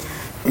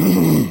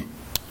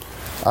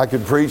 I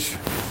could preach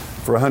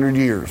for 100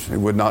 years. It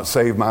would not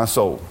save my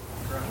soul.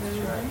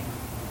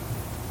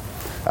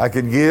 I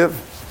could give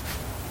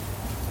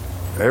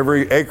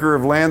every acre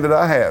of land that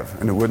I have,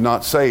 and it would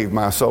not save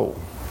my soul.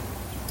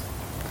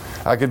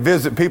 I could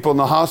visit people in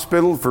the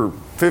hospital for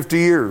 50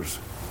 years,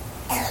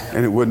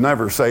 and it would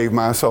never save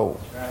my soul.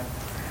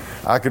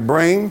 I could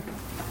bring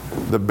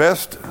the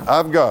best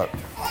I've got,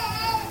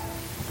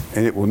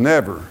 and it will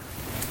never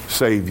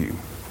save you.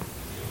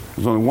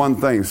 There's only one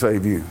thing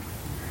save you,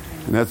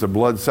 and that's a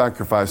blood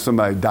sacrifice,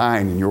 somebody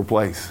dying in your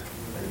place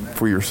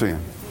for your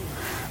sin.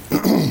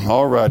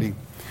 All righty.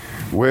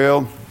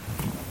 Well,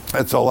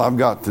 that's all I've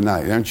got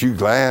tonight. Aren't you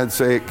glad?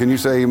 Say it. Can you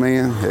say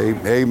amen?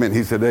 Amen.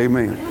 He said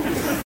amen.